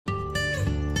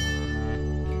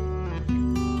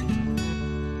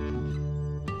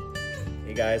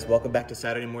guys, welcome back to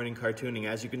Saturday Morning Cartooning.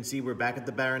 As you can see, we're back at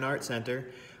the Barron Art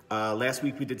Center. Last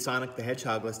week we did Sonic the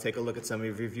Hedgehog. Let's take a look at some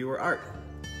of your viewer art.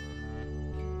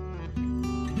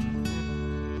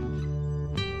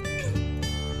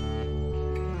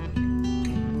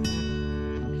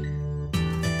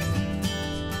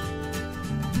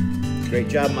 Great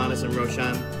job, Manas and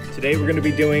Roshan. Today we're going to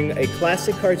be doing a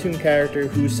classic cartoon character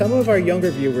who some of our younger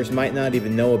viewers might not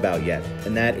even know about yet,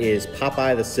 and that is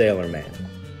Popeye the Sailor Man.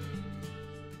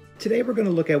 Today we're going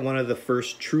to look at one of the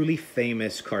first truly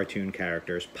famous cartoon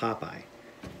characters, Popeye.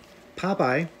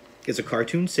 Popeye is a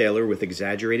cartoon sailor with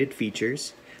exaggerated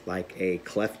features like a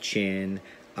cleft chin,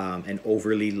 an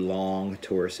overly long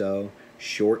torso,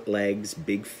 short legs,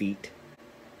 big feet,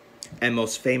 and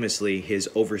most famously his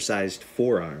oversized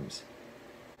forearms.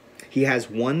 He has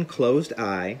one closed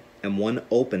eye and one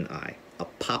open eye, a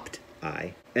popped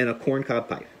eye, and a corncob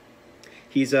pipe.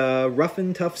 He's a rough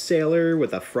and tough sailor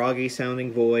with a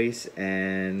froggy-sounding voice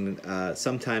and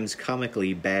sometimes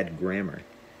comically bad grammar.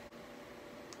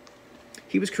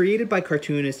 He was created by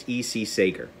cartoonist E.C.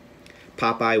 Sager.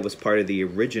 Popeye was part of the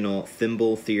original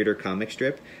Thimble Theater comic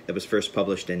strip that was first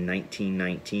published in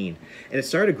 1919. And it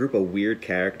starred a group of weird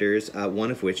characters,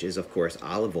 one of which is, of course,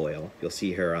 Olive Oyl. You'll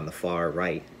see her on the far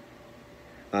right.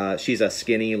 She's a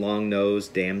skinny,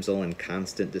 long-nosed damsel in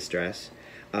constant distress.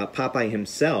 Popeye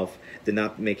himself did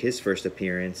not make his first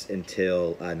appearance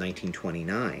until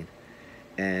 1929.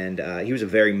 And he was a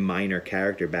very minor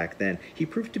character back then. He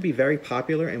proved to be very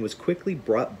popular and was quickly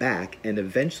brought back and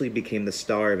eventually became the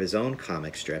star of his own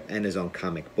comic strip and his own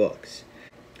comic books.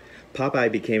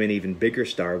 Popeye became an even bigger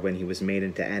star when he was made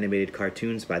into animated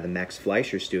cartoons by the Max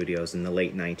Fleischer Studios in the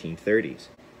late 1930s.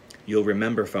 You'll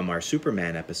remember from our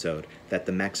Superman episode that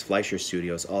the Max Fleischer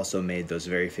Studios also made those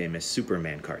very famous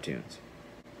Superman cartoons.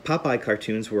 Popeye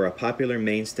cartoons were a popular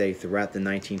mainstay throughout the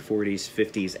 1940s,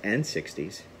 50s, and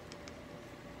 60s.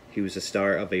 He was a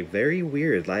star of a very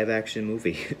weird live-action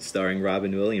movie starring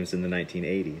Robin Williams in the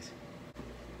 1980s.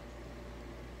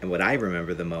 And what I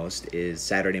remember the most is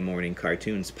Saturday Morning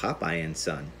Cartoons' Popeye and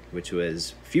Son, which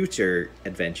was future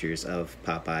adventures of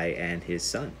Popeye and his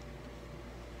son.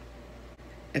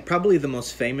 And probably the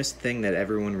most famous thing that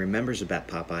everyone remembers about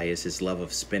Popeye is his love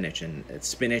of spinach, and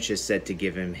spinach is said to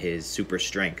give him his super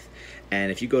strength. And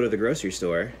if you go to the grocery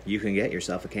store, you can get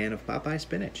yourself a can of Popeye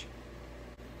spinach.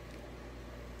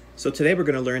 So today we're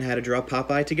going to learn how to draw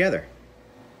Popeye together.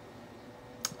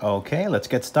 Okay, let's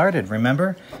get started.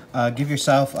 Remember, give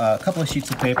yourself a couple of sheets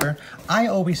of paper. I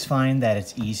always find that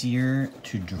it's easier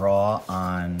to draw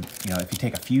on, if you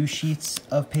take a few sheets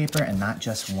of paper and not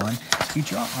just one. If you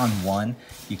draw on one,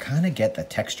 you kind of get the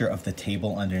texture of the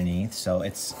table underneath. So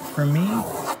for me,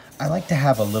 I like to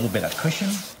have a little bit of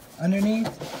cushion underneath.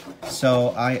 So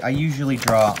I usually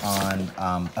draw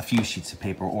on a few sheets of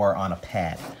paper or on a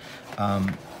pad.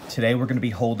 Today we're going to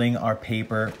be holding our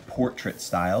paper portrait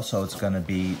style, so it's going to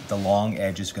be, the long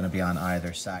edge is going to be on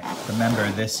either side. Remember,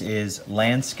 this is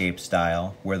landscape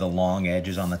style, where the long edge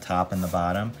is on the top and the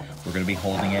bottom. We're going to be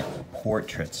holding it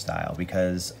portrait style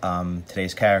because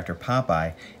today's character,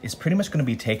 Popeye, is pretty much going to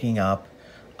be taking up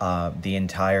the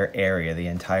entire area, the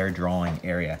entire drawing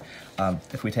area.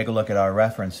 If we take a look at our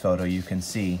reference photo, you can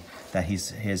see that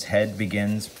his head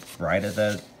begins right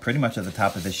at pretty much at the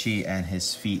top of the sheet, and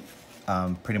his feet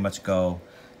pretty much go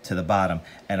to the bottom,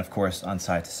 and of course on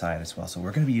side to side as well. So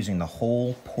we're going to be using the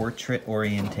whole portrait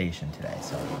orientation today.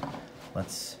 So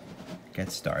let's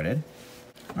get started.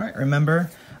 All right, remember,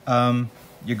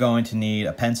 you're going to need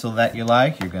a pencil that you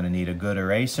like. You're going to need a good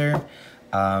eraser.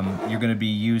 You're going to be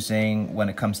using, when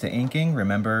it comes to inking,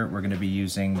 remember, we're going to be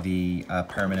using the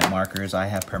permanent markers. I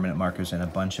have permanent markers in a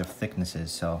bunch of thicknesses,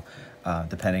 so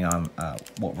depending on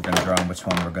what we're going to draw and which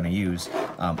one we're going to use,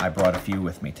 I brought a few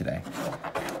with me today.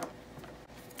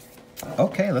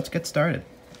 Okay, let's get started.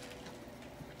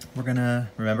 We're going to,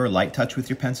 remember, light touch with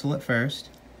your pencil at first.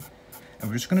 And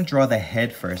we're just going to draw the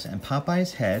head first. And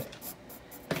Popeye's head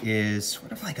is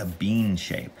sort of like a bean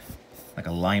shape, like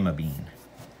a lima bean.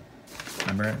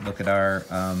 Remember, look at our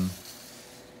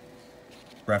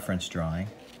reference drawing.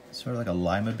 It's sort of like a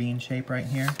lima bean shape right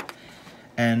here.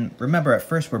 And remember, at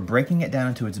first, we're breaking it down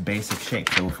into its basic shape.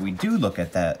 So if we do look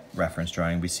at that reference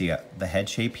drawing, we see the head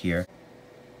shape here.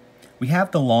 We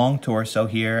have the long torso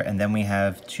here, and then we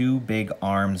have two big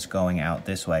arms going out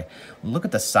this way. Look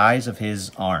at the size of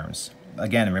his arms.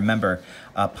 Again, remember,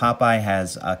 Popeye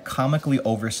has comically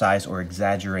oversized or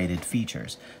exaggerated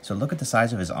features. So look at the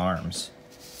size of his arms.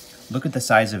 Look at the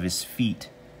size of his feet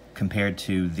compared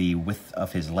to the width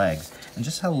of his legs. And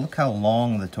just look how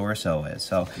long the torso is.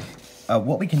 So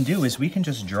what we can do is we can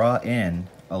just draw in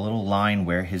a little line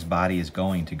where his body is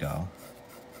going to go.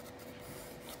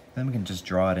 Then we can just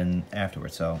draw it in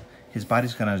afterwards. So his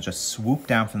body's gonna just swoop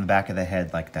down from the back of the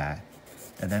head like that.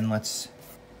 And then let's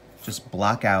just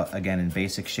block out, again, in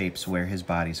basic shapes where his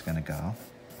body's gonna go.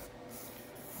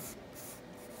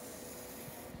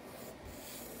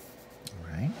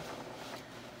 All right.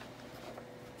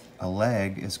 A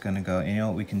leg is gonna go, you know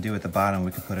what we can do at the bottom?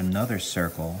 We can put another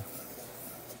circle,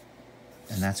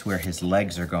 and that's where his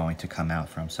legs are going to come out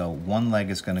from. So one leg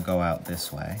is gonna go out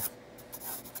this way.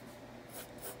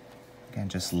 Again,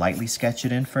 just lightly sketch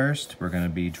it in first. We're gonna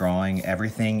be drawing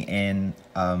everything in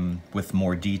with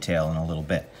more detail in a little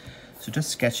bit. So just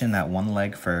sketch in that one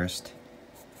leg first.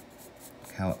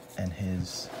 And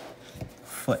his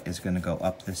foot is gonna go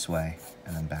up this way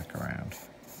and then back around.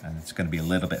 And it's gonna be a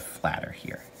little bit flatter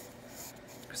here,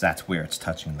 because that's where it's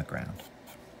touching the ground.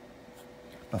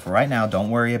 But for right now, don't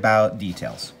worry about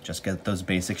details. Just get those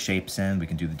basic shapes in. We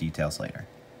can do the details later.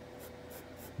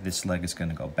 This leg is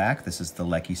gonna go back. This is the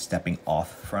leg he's stepping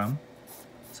off from.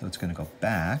 So it's gonna go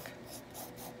back.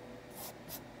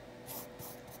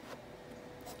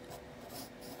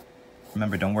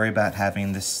 Remember, don't worry about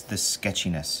having this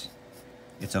sketchiness.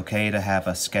 It's okay to have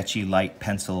a sketchy light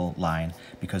pencil line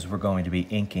because we're going to be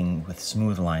inking with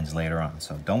smooth lines later on.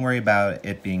 So don't worry about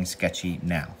it being sketchy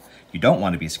now. You don't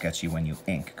want to be sketchy when you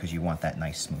ink because you want that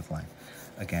nice smooth line.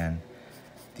 Again,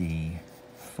 the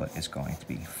foot is going to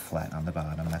be flat on the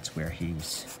bottom. That's where he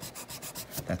is.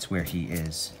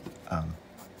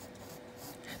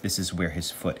 This is where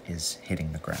his foot is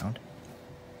hitting the ground.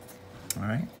 All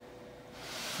right.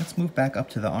 Let's move back up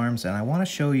to the arms, and I want to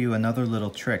show you another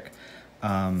little trick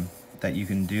that you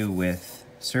can do with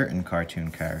certain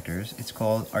cartoon characters. It's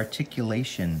called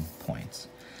articulation points.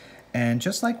 And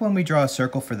just like when we draw a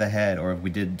circle for the head, or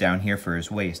we did down here for his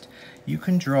waist, you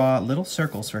can draw little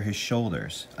circles for his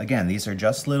shoulders. Again, these are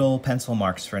just little pencil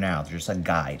marks for now. They're just a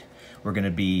guide. We're going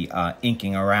to be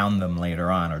inking around them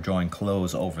later on, or drawing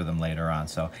clothes over them later on.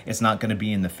 So it's not going to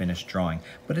be in the finished drawing,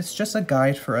 but it's just a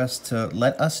guide for us to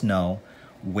let us know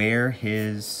where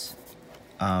his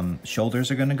shoulders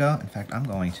are going to go. In fact, I'm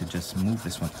going to just move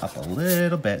this one up a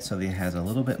little bit so that it has a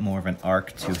little bit more of an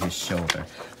arc to his shoulder.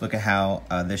 Look at how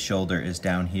this shoulder is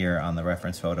down here on the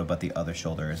reference photo, but the other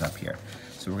shoulder is up here.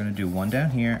 So we're going to do one down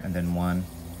here and then one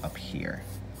up here.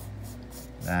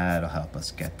 That'll help us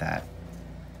get that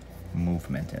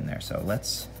movement in there. So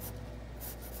let's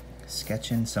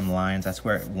sketch in some lines. That's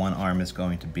where one arm is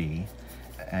going to be,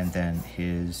 and then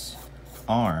his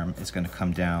arm is going to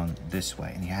come down this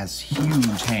way, and he has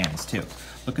huge hands too.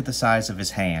 Look at the size of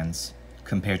his hands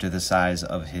compared to the size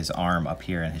of his arm up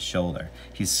here and his shoulder.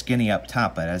 He's skinny up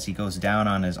top, but as he goes down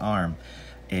on his arm,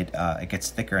 it gets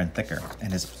thicker and thicker,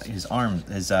 and his arm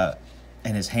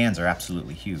and his hands are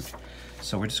absolutely huge.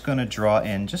 So we're just going to draw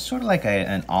in just sort of like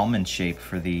an almond shape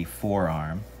for the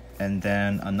forearm, and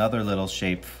then another little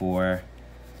shape for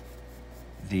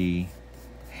the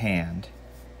hand.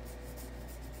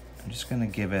 I'm just going to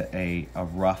give it a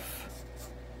rough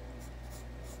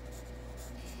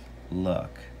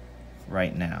look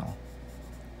right now.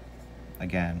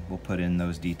 Again, we'll put in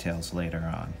those details later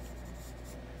on.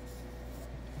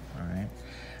 All right.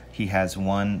 He has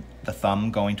the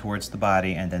thumb going towards the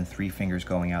body, and then 3 fingers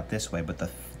going out this way, but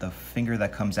the finger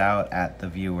that comes out at the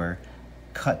viewer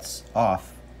cuts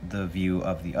off the view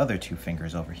of the other 2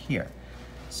 fingers over here.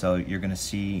 So you're going to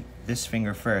see this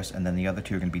finger first, and then the other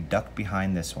 2 are going to be ducked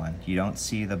behind this one. You don't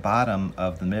see the bottom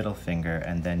of the middle finger,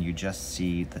 and then you just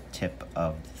see the tip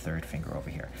of the 3rd finger over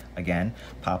here. Again,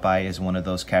 Popeye is one of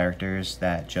those characters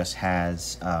that just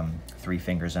has 3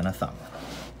 fingers and a thumb.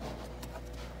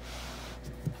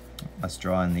 Let's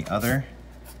draw in the other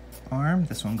arm.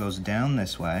 This one goes down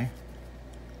this way.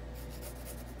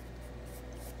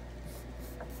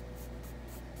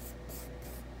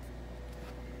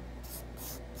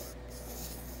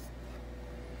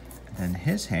 And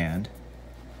his hand,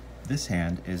 this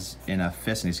hand is in a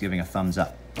fist, and he's giving a thumbs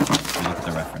up. If you look at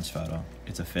the reference photo,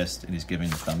 it's a fist, and he's giving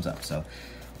the thumbs up. So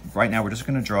right now we're just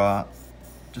going to draw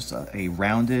just a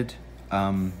rounded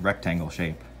rectangle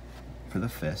shape for the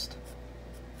fist.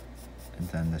 And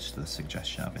then this is the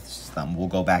suggestion of its thumb. We'll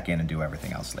go back in and do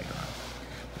everything else later on.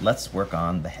 Let's work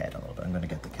on the head a little bit. I'm going to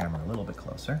get the camera a little bit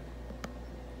closer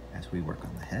as we work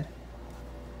on the head.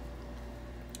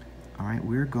 All right,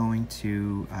 we're going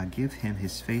to give him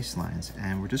his face lines,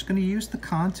 and we're just going to use the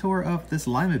contour of this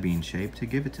lima bean shape to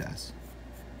give it to us.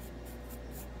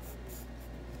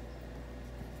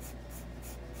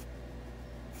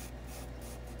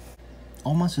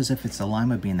 Almost as if it's a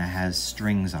lima bean that has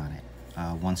strings on it.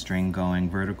 One string going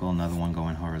vertical, another one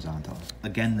going horizontal.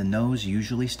 Again, the nose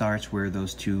usually starts where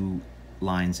those 2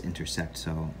 lines intersect,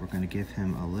 so we're going to give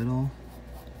him a little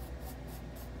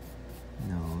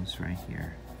nose right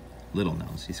here. Little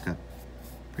nose. He's got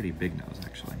pretty big nose,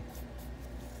 actually.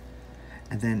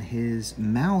 And then his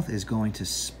mouth is going to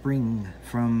spring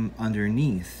from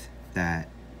underneath that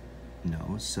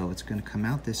nose. So it's going to come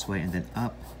out this way and then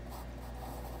up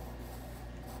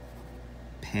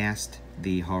past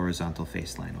the horizontal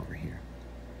face line over here.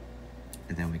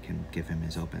 And then we can give him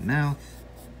his open mouth.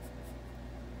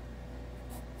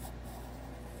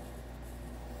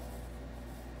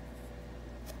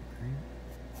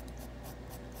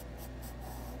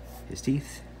 His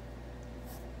teeth.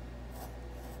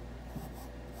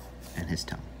 And his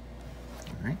tongue.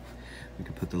 All right. We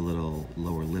can put the little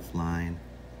lower lip line.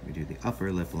 We do the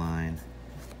upper lip line.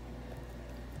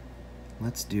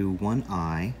 Let's do one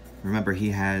eye. Remember,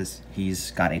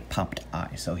 he's got a popped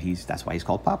eye, so that's why he's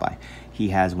called Popeye. He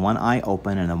has one eye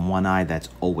open and then one eye that's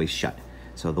always shut.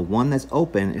 So the one that's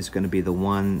open is going to be the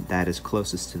one that is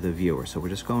closest to the viewer. So we're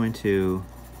just going to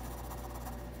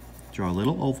draw a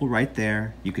little oval right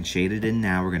there. You can shade it in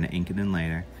now. We're going to ink it in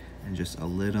later. And just a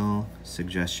little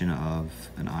suggestion of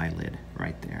an eyelid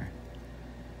right there.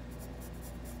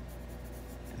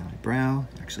 Eyebrow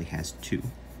actually has two.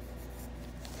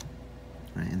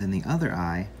 Right, and then the other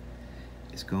eye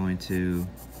is going to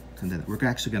come down. We're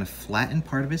actually going to flatten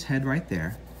part of his head right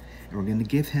there, and we're going to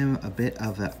give him a bit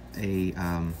of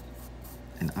an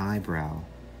eyebrow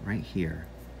right here,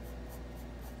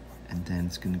 and then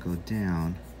it's going to go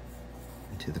down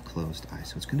into the closed eye.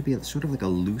 So it's going to be sort of like a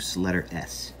loose letter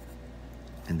S,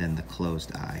 and then the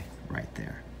closed eye right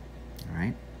there. All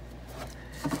right.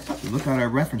 If you look at our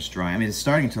reference drawing, I mean, it's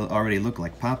starting to already look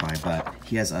like Popeye, but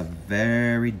he has a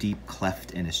very deep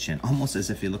cleft in his chin, almost as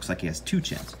if he looks like he has two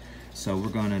chins. So we're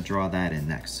going to draw that in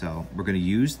next. So we're going to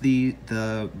use the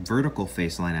vertical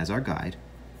face line as our guide.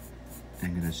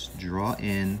 I'm going to draw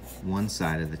in one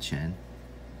side of the chin,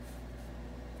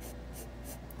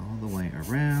 all the way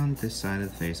around this side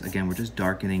of the face. Again, we're just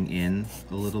darkening in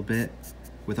a little bit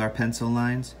with our pencil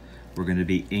lines. We're going to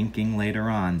be inking later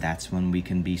on. That's when we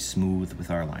can be smooth with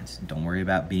our lines. Don't worry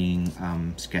about being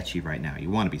sketchy right now. You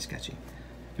want to be sketchy.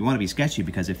 You want to be sketchy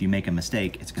because if you make a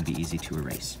mistake, it's going to be easy to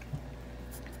erase.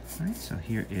 All right, so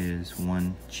here is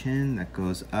one chin that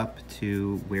goes up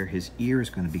to where his ear is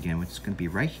going to begin, which is going to be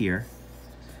right here.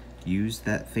 Use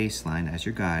that face line as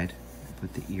your guide.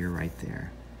 Put the ear right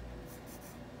there.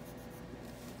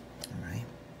 All right,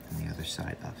 and the other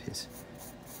side of his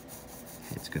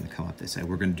it's going to come up this side.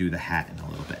 We're going to do the hat in a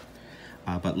little bit.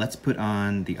 But let's put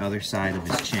on the other side of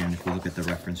his chin. If we look at the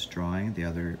reference drawing, the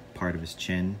other part of his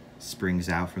chin springs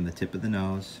out from the tip of the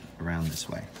nose around this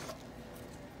way.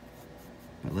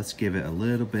 But let's give it a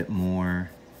little bit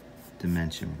more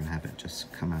dimension. We're going to have it just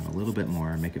come out a little bit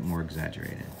more and make it more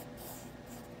exaggerated.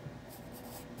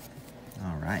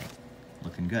 All right,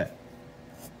 looking good.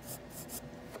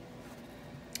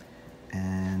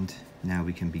 And now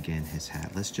we can begin his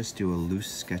hat. Let's just do a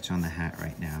loose sketch on the hat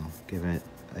right now. Give it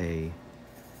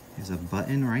there's a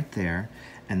button right there,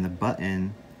 and the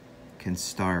button can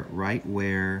start right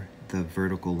where the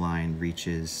vertical line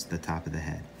reaches the top of the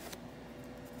head.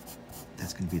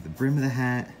 That's going to be the brim of the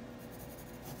hat.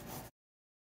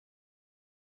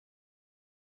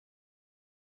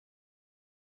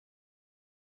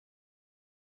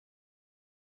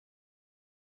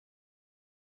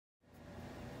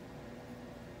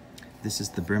 This is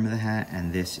the brim of the hat,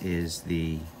 and this is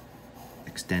the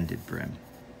extended brim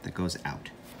that goes out.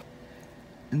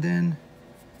 And then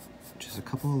just a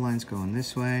couple of lines going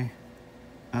this way,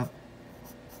 up,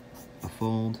 a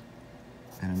fold,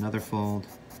 and another fold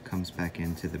comes back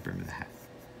into the brim of the hat.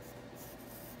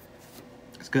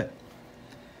 That's good.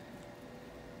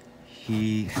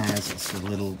 He has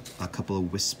a couple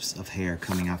of wisps of hair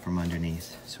coming out from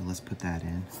underneath. So let's put that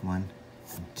in, 1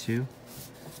 and 2.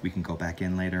 We can go back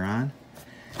in later on.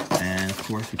 And of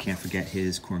course, we can't forget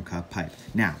his corncob pipe.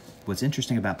 Now, what's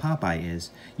interesting about Popeye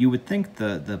is you would think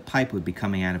the pipe would be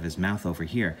coming out of his mouth over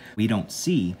here. We don't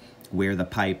see where the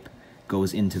pipe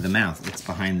goes into the mouth. It's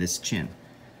behind this chin.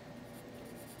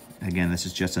 Again, this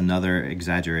is just another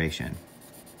exaggeration.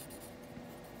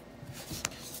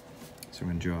 So we're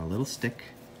going to draw a little stick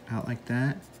out like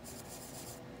that,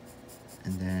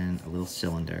 and then a little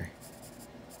cylinder.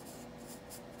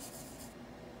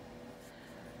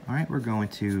 All right, we're going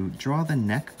to draw the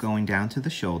neck going down to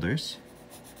the shoulders.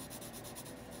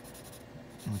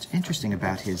 And what's interesting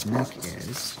about his neck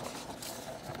is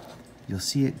you'll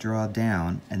see it draw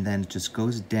down, and then it just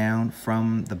goes down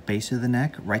from the base of the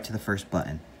neck right to the first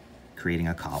button, creating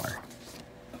a collar.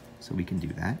 So we can do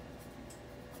that.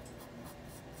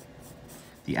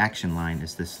 The action line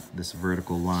is this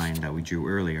vertical line that we drew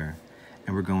earlier,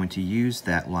 and we're going to use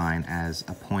that line as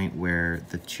a point where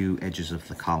the two edges of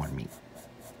the collar meet.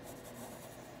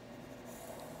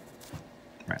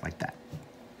 Right, like that.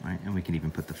 Right, and we can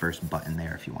even put the first button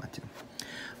there if you want to.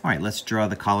 All right, let's draw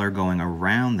the collar going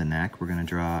around the neck. We're gonna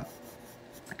draw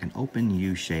like an open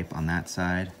U shape on that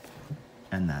side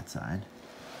and that side.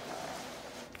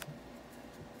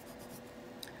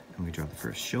 And we draw the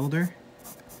first shoulder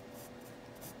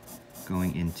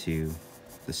going into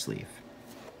the sleeve.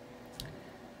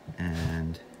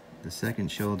 And the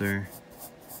second shoulder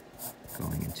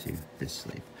going into this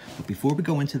sleeve. But before we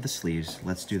go into the sleeves,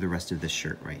 let's do the rest of this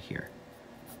shirt right here.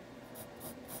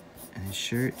 And his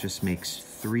shirt just makes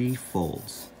 3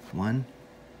 folds. 1,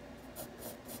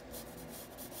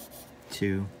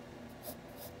 2,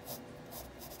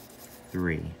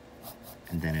 3,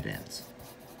 and then it ends.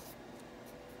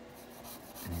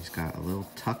 And he's got a little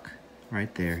tuck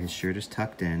right there. His shirt is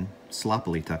tucked in,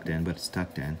 sloppily tucked in, but it's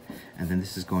tucked in. And then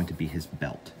this is going to be his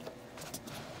belt.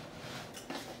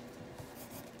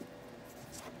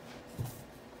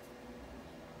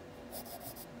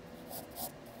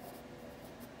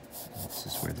 This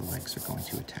is where the legs are going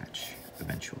to attach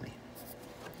eventually.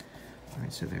 All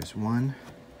right, so there's one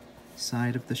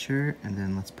side of the shirt, and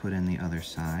then let's put in the other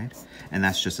side. And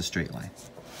that's just a straight line.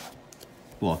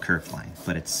 Well, a curved line,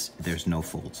 but there's no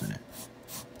folds in it.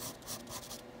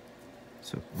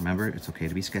 So remember, it's okay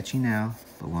to be sketchy now,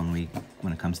 but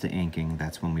when it comes to inking,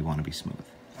 that's when we want to be smooth.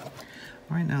 All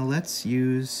right, now let's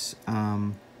use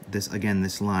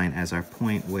this line as our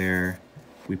point where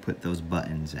we put those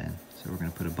buttons in. So we're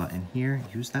going to put a button here,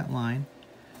 use that line,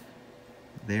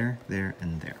 there, there,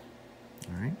 and there.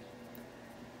 All right.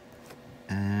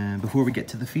 And before we get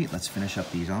to the feet, let's finish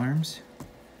up these arms.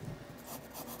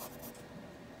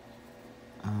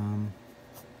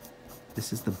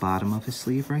 This is the bottom of his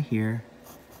sleeve right here,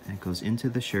 and it goes into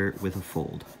the shirt with a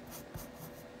fold.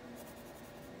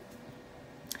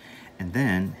 And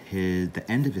then the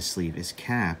end of his sleeve is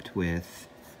capped with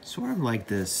sort of like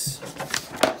this,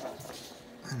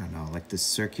 I don't know, like this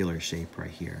circular shape right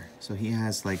here. So he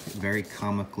has like very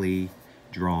comically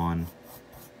drawn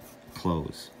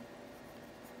clothes.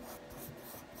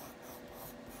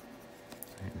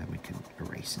 And then we can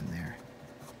erase in there.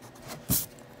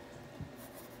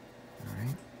 All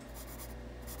right.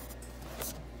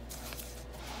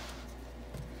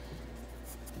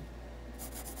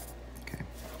 Okay.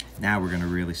 Now we're going to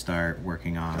really start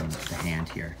working on the hand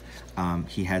here.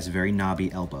 He has very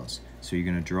knobby elbows. So you're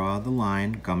going to draw the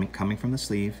line coming from the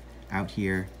sleeve out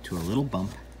here to a little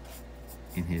bump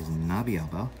in his knobby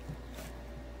elbow.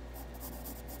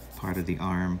 Part of the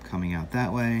arm coming out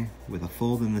that way with a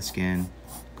fold in the skin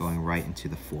going right into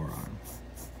the forearm.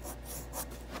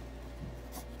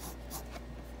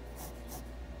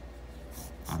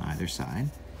 On either side.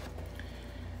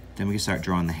 Then we can start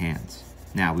drawing the hands.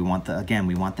 Now we want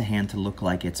the hand to look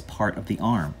like it's part of the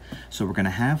arm. So we're going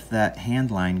to have that hand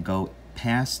line go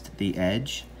past the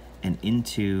edge and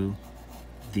into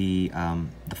the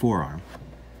forearm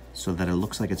so that it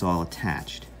looks like it's all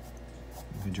attached.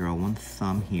 I'm going to draw one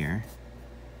thumb here,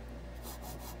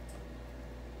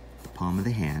 the palm of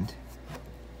the hand,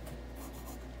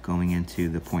 going into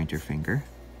the pointer finger.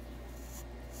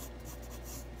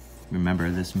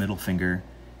 Remember, this middle finger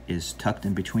is tucked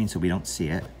in between so we don't see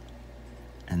it.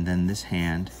 And then this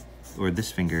hand, or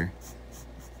this finger,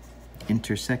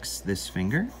 intersects this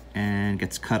finger and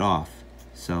gets cut off.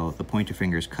 So the pointer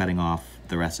finger is cutting off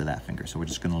the rest of that finger. So we're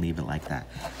just going to leave it like that.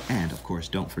 And of course,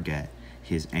 don't forget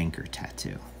his anchor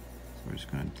tattoo. So we're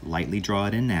just going to lightly draw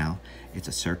it in now. It's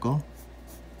a circle,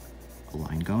 a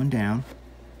line going down,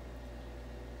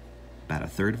 about a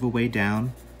third of a way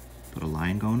down, put a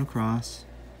line going across,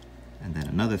 and then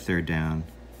another third down,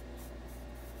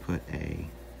 put a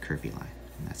curvy line.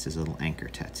 And that's his little anchor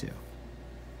tattoo.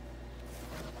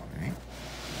 All right,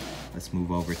 let's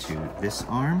move over to this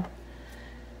arm.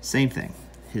 Same thing.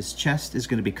 His chest is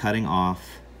going to be cutting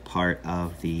off part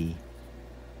of the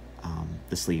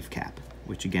sleeve cap,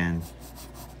 which again,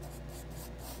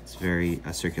 it's very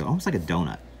circular, almost like a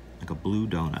donut, like a blue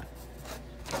donut.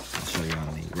 I'll show you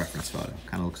on the reference photo.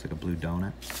 Kind of looks like a blue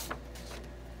donut.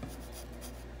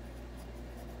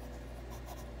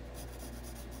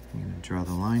 I'm going to draw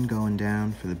the line going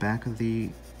down for the back of the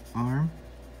arm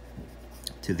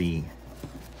to the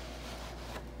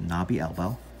knobby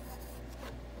elbow.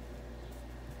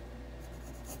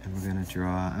 And we're going to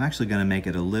draw, I'm actually going to make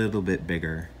it a little bit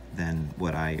bigger than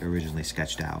what I originally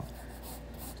sketched out.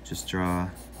 Just draw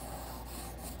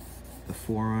the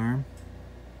forearm,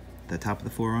 the top of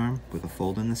the forearm with a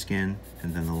fold in the skin,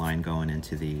 and then the line going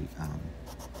into the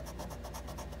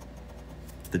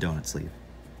donut sleeve.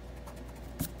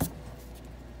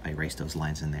 erase those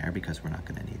lines in there because we're not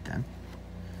going to need them.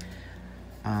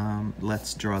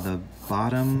 Let's draw the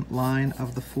bottom line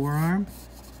of the forearm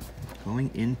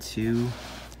going into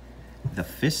the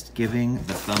fist giving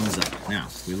the thumbs up. Now,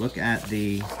 if we look at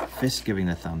the fist giving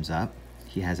the thumbs up,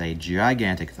 he has a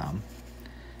gigantic thumb.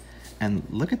 And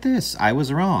look at this, I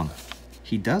was wrong.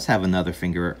 He does have another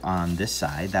finger on this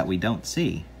side that we don't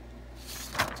see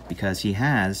because he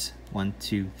has 1,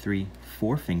 2, 3,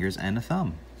 4 fingers and a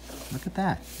thumb. Look at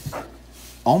that.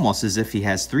 Almost as if he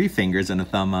has 3 fingers and a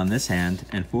thumb on this hand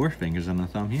and 4 fingers and a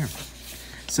thumb here.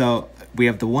 So we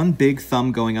have the one big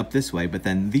thumb going up this way, but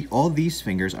then all these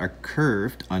fingers are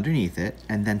curved underneath it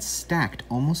and then stacked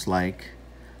almost like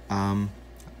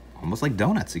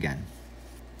donuts again.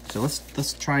 So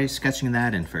let's try sketching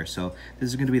that in first. So this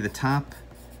is going to be the top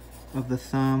of the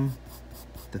thumb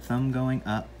going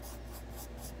up.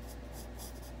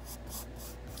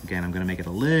 Again, I'm going to make it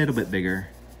a little bit bigger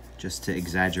just to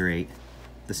exaggerate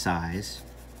the size.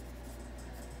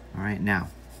 All right, now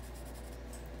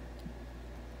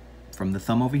from the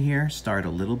thumb over here, start a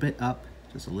little bit up,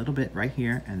 just a little bit right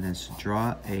here, and then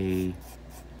draw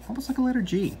almost like a letter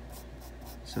G.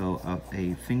 So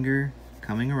a finger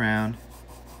coming around,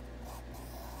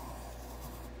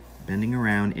 bending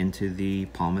around into the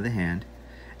palm of the hand,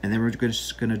 and then we're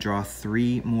just going to draw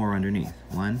 3 more underneath.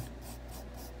 1,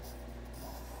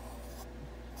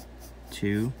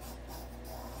 2,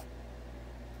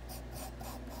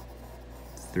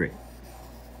 3.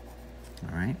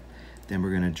 All right. Then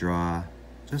we're going to draw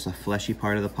just a fleshy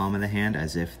part of the palm of the hand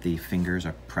as if the fingers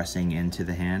are pressing into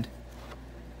the hand,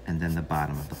 and then the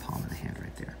bottom of the palm of the hand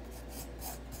right there.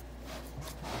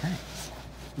 Okay.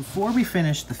 Before we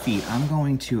finish the feet, I'm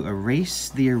going to erase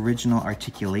the original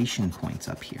articulation points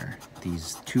up here,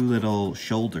 these 2 little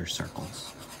shoulder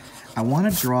circles. I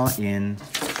want to draw in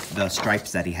the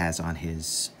stripes that he has on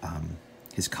his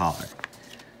collar.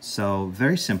 So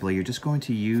very simply, you're just going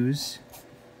to use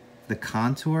the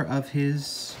contour of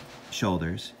his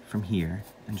shoulders from here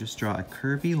and just draw a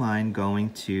curvy line going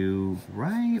to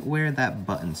right where that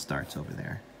button starts over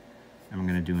there. And we're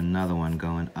going to do another one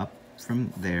going up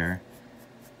from there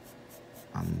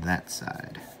on that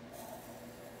side.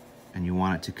 And you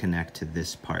want it to connect to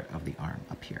this part of the arm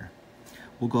up here.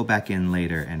 We'll go back in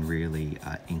later and really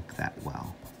ink that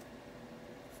well.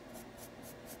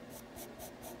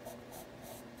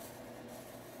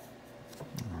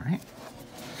 All right.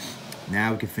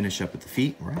 Now we can finish up with the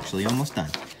feet. We're actually almost done.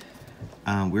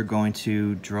 We're going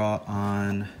to draw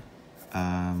on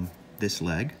this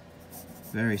leg.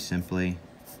 Very simply,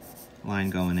 line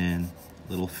going in,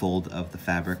 little fold of the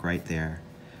fabric right there.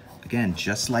 Again,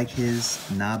 just like his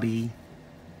knobby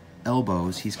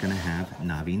elbows, he's going to have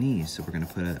knobby knees. So we're going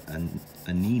to put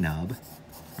a knee knob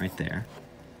right there.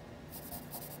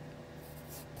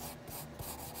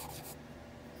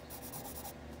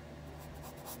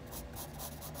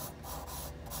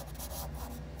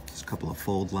 Just a couple of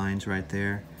fold lines right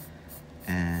there,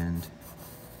 and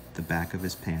the back of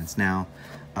his pants. Now,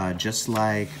 just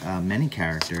like many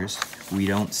characters, we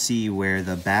don't see where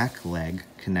the back leg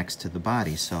connects to the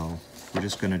body. So we're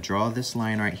just going to draw this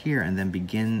line right here and then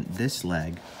begin this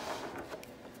leg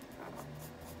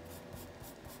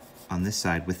on this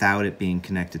side without it being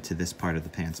connected to this part of the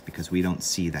pants because we don't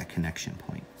see that connection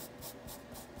point.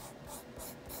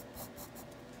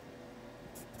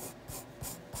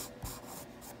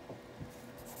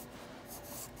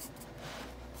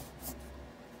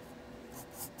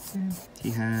 He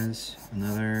has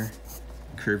another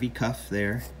curvy cuff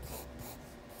there.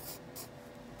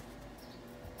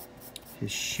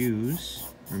 His shoes,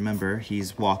 remember,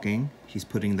 he's walking. He's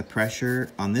putting the pressure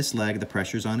on this leg, the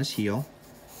pressure's on his heel.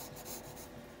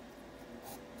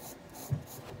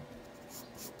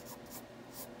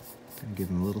 Gonna give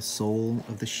him a little sole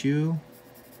of the shoe,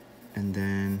 and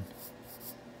then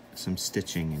some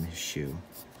stitching in his shoe.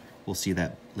 We'll see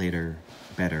that later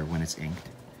better when it's inked.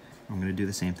 I'm going to do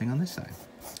the same thing on this side.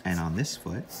 And on this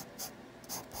foot,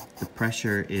 the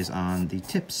pressure is on the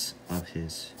tips of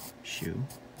his shoe.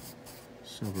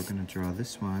 So we're going to draw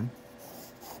this one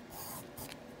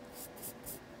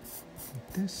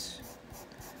like this.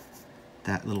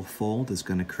 That little fold is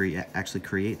going to actually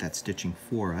create that stitching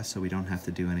for us, so we don't have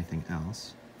to do anything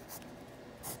else.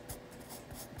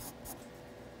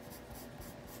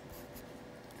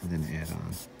 And then add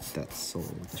on that sole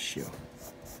of the shoe.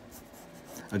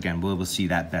 Again, we'll see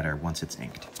that better once it's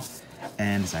inked.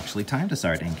 And it's actually time to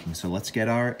start inking, so let's get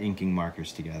our inking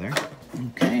markers together.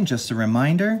 Okay, and just a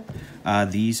reminder,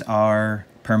 these are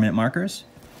permanent markers,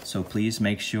 so please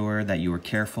make sure that you are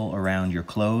careful around your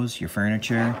clothes, your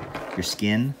furniture, your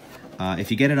skin.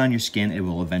 If you get it on your skin, it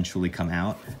will eventually come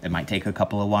out. It might take a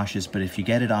couple of washes, but if you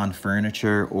get it on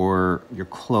furniture or your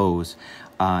clothes,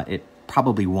 it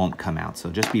probably won't come out. So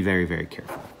just be very, very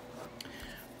careful.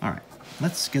 All right,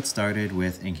 let's get started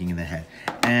with inking the head.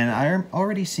 And I'm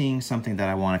already seeing something that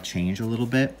I want to change a little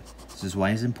bit. This is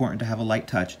why it's important to have a light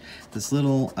touch. This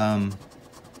little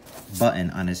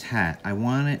button on his hat, I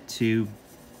want it to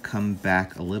come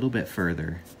back a little bit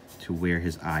further to where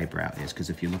his eyebrow is,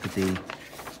 because if you look at the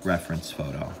reference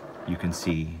photo, you can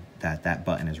see that that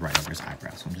button is right over his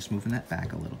eyebrow. So I'm just moving that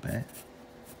back a little bit.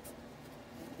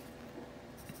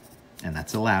 And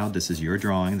that's allowed. This is your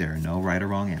drawing. There are no right or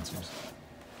wrong answers.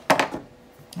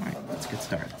 All right, let's get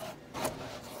started. All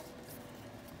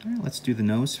right, let's do the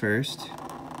nose first.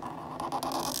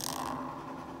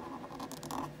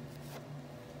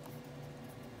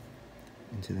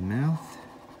 Into the mouth.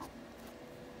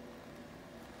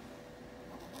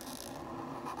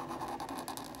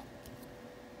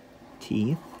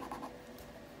 Teeth,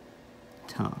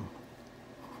 tongue.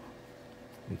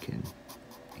 We can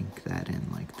ink that in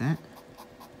like that.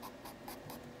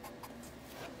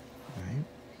 All right.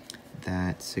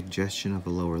 That suggestion of a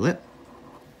lower lip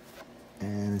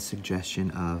and a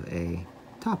suggestion of a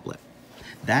top lip.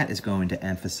 That is going to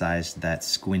emphasize that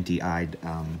squinty-eyed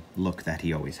look that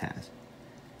he always has.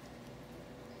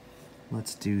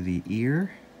 Let's do the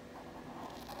ear.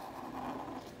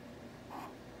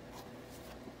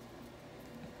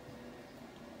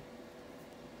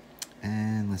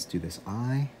 And let's do this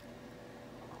eye.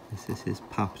 This is his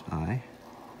popped eye.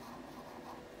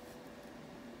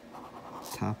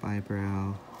 Top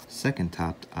eyebrow, second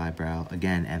topped eyebrow,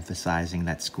 again emphasizing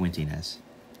that squintiness.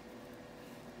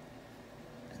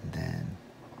 And then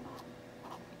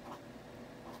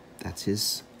that's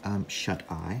his shut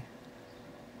eye.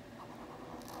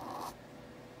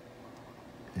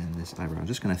 And this eyebrow, I'm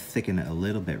just going to thicken it a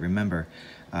little bit. Remember,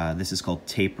 this is called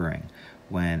tapering,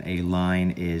 when a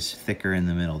line is thicker in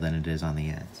the middle than it is on the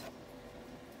ends.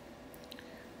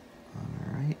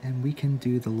 All right, and we can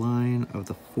do the line of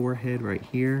the forehead right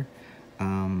here.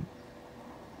 I'm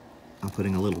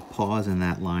putting a little pause in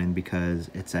that line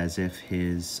because it's as if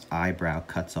his eyebrow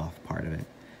cuts off part of it.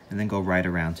 And then go right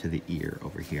around to the ear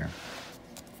over here.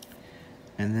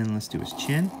 And then let's do his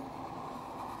chin.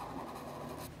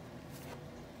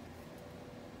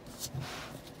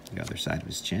 The other side of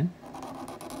his chin.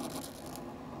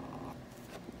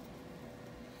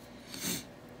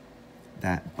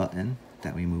 That button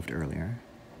that we moved earlier.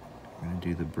 We're going to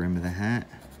do the brim of the hat.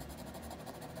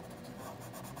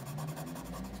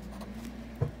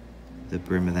 The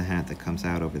brim of the hat that comes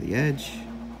out over the edge.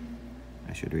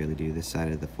 I should really do this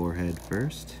side of the forehead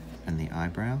first and the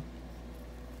eyebrow.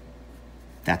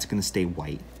 That's going to stay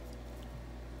white.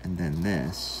 And then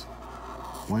this.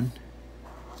 1,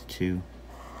 2,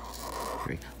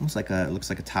 3. Almost like it looks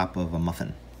like a top of a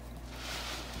muffin.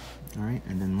 All right,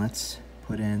 and then let's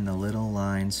put in the little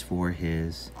lines for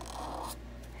his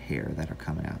hair that are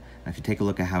coming out. Now, if you take a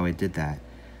look at how I did that,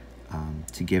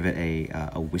 to give it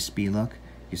a wispy look,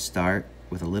 you start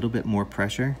with a little bit more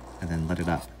pressure and then let it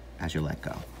up as you let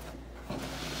go. All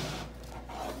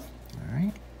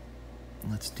right,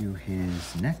 let's do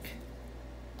his neck.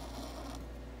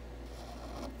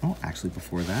 Oh, actually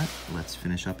before that, let's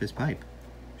finish up his pipe.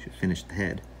 Should finish the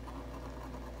head.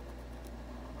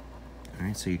 All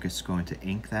right, so you're just going to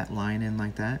ink that line in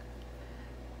like that,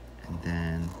 and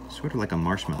then sort of like a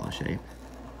marshmallow shape.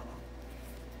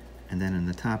 And then in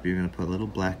the top, you're gonna put a little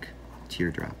black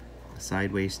teardrop, a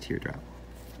sideways teardrop.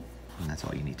 And that's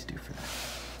all you need to do for that.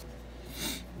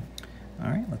 All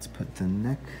right, let's put the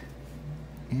neck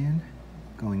in,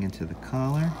 going into the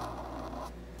collar.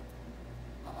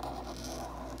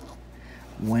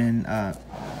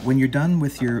 When you're done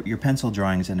with your pencil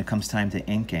drawings and it comes time to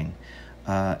inking,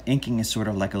 inking is sort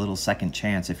of like a little second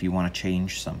chance if you want to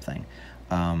change something.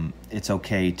 It's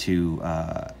okay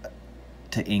to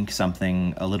ink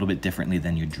something a little bit differently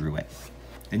than you drew it.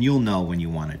 And you'll know when you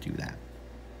want to do that.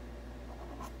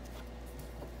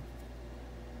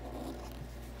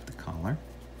 The collar.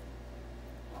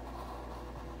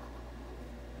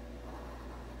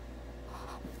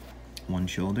 One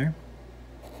shoulder.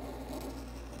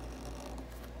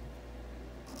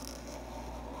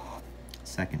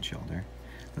 Second shoulder.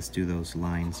 Let's do those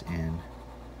lines in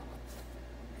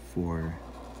for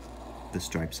the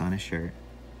stripes on his shirt.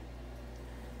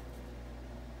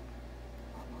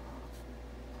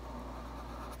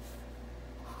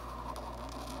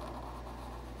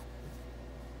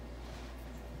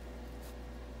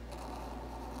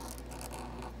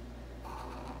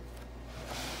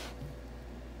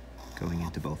 Going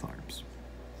into both arms.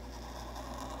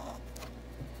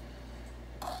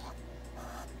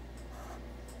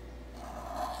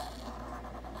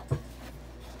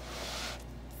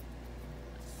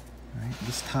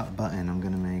 this top button I'm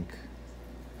gonna make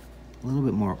a little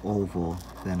bit more oval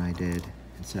than I did.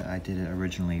 I did it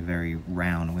originally very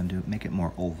round. I'm gonna make it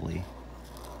more ovally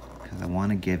because I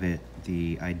wanna give it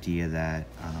the idea that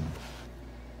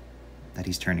that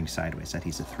he's turning sideways, that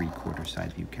he's a 3/4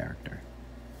 side view character.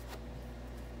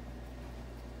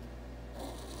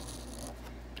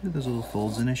 Do those little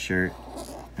folds in his shirt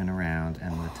and around,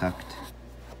 and the tucked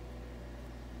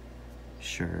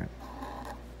shirt.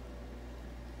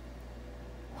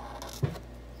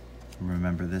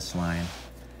 Remember, this line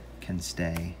can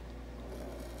stay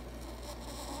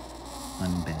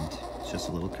unbent. It's just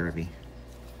a little curvy.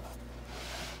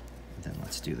 And then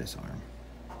let's do this arm.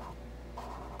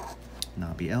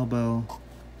 Knobby elbow,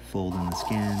 fold in the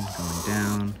skin, going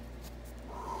down,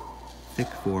 thick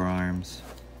forearms,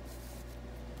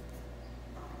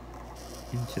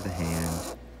 into the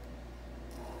hand.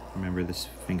 Remember, this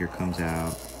finger comes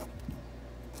out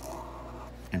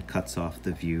and cuts off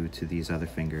the view to these other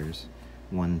fingers.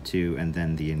 1, 2, and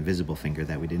then the invisible finger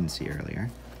that we didn't see earlier.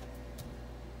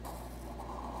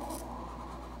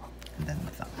 And then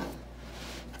the thumb.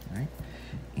 All right,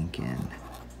 ink in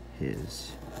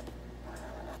his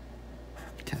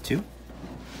tattoo.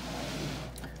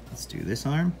 Let's do this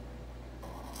arm.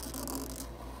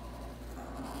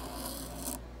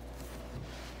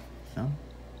 Thumb.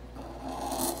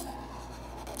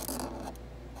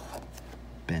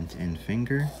 Bent in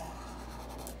finger.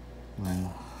 1,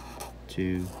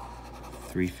 2,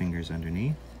 3 fingers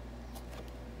underneath.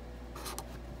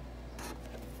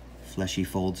 Fleshy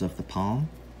folds of the palm.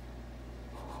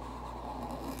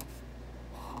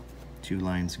 2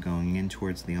 lines going in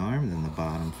towards the arm, then the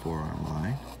bottom forearm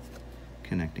line,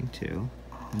 connecting to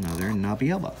another knobby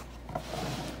elbow. All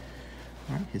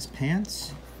right, his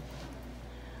pants.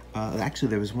 Actually,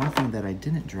 there was one thing that I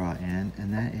didn't draw in,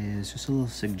 and that is just a little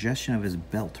suggestion of his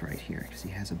belt right here, because he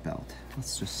has a belt.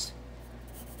 Let's just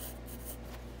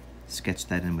sketch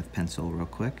that in with pencil real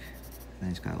quick. And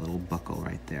he's got a little buckle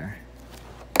right there.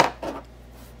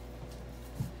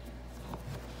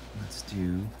 Let's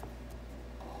do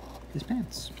his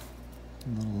pants. A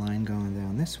little line going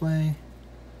down this way.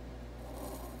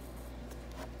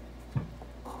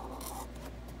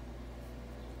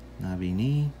 Knobby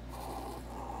knee.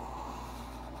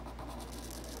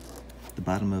 The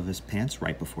bottom of his pants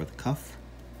right before the cuff.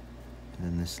 And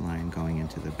then this line going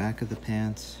into the back of the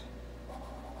pants.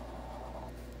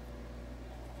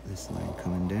 This line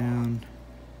coming down.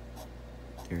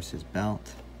 There's his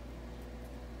belt.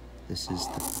 This is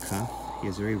the cuff. He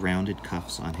has very rounded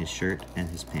cuffs on his shirt and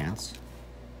his pants.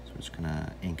 So we're just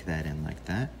gonna ink that in like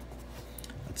that.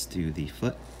 Let's do the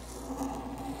foot.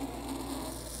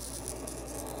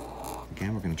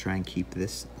 Again, we're gonna try and keep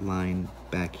this line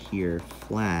back here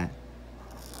flat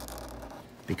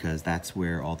because that's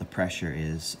where all the pressure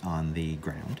is on the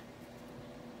ground.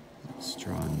 Let's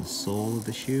draw in the sole of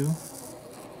the shoe.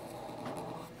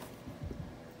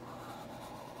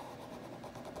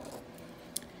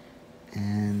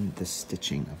 And the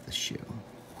stitching of the shoe.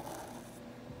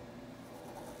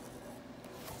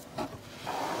 Now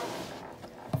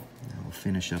we'll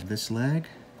finish up this leg.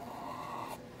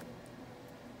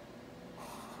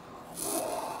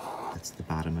 That's the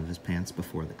bottom of his pants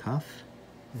before the cuff.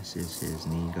 This is his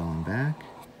knee going back.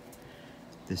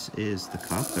 This is the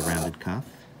cuff, the rounded cuff.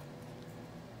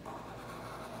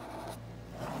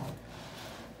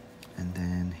 And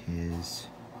then his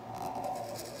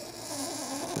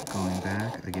foot going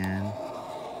back again.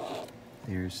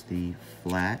 There's the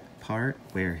flat part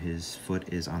where his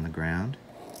foot is on the ground.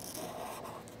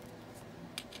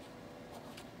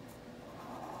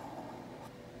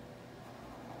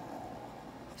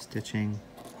 Stitching.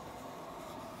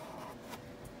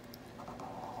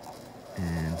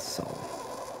 And sole.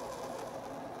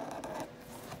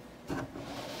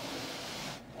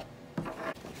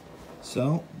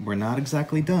 So we're not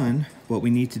exactly done. What we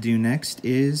need to do next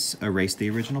is erase the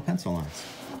original pencil lines.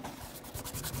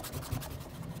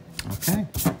 Okay,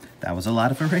 that was a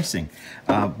lot of erasing.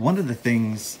 One of the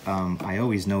things I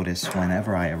always notice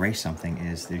whenever I erase something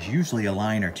is there's usually a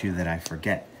line or two that I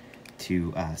forget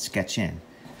to sketch in.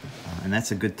 And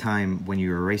that's a good time when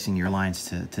you're erasing your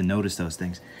lines to notice those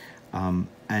things. And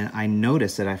I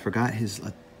noticed that I forgot his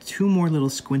 2 more little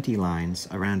squinty lines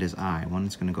around his eye. One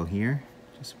is gonna go here,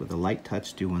 just with a light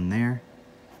touch, do one there,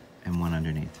 and one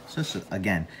underneath. So this is,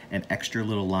 again, an extra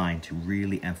little line to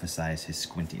really emphasize his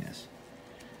squintiness.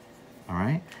 All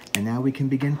right, and now we can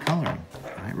begin coloring.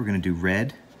 All right, we're gonna do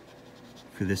red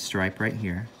for this stripe right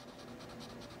here.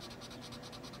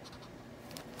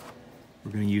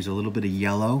 We're gonna use a little bit of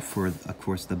yellow for, of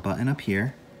course, the button up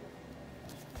here,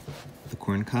 the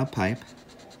corncob pipe,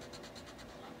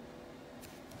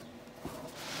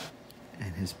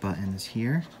 his buttons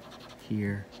here,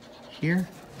 here, here,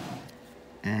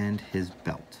 and his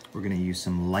belt. We're gonna use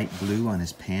some light blue on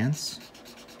his pants.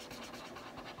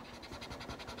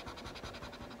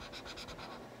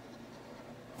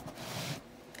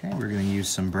 Okay, we're gonna use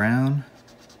some brown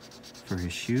for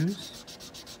his shoes.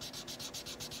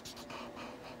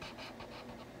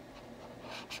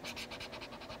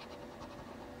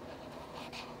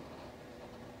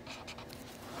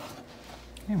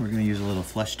 And we're going to use a little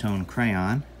flesh tone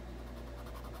crayon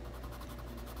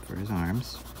for his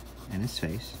arms and his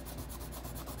face.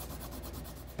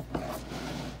 And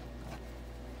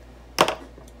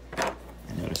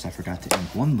notice I forgot to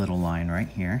ink one little line right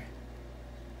here.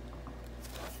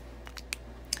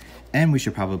 And we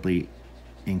should probably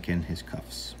ink in his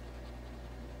cuffs.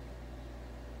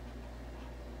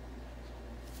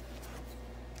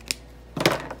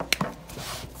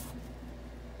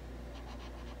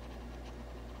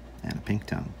 And a pink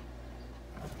tongue.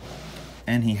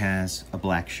 And he has a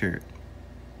black shirt.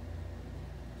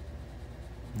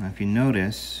 Now if you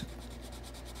notice,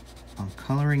 I'm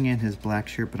coloring in his black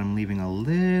shirt, but I'm leaving a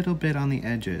little bit on the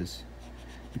edges,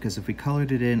 because if we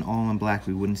colored it in all in black,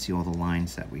 we wouldn't see all the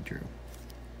lines that we drew.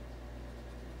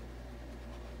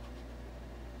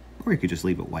 Or you could just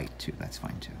leave it white too, that's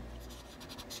fine too.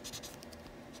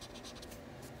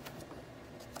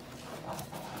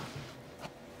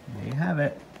 There you have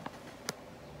it.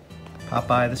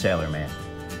 Popeye the Sailor Man.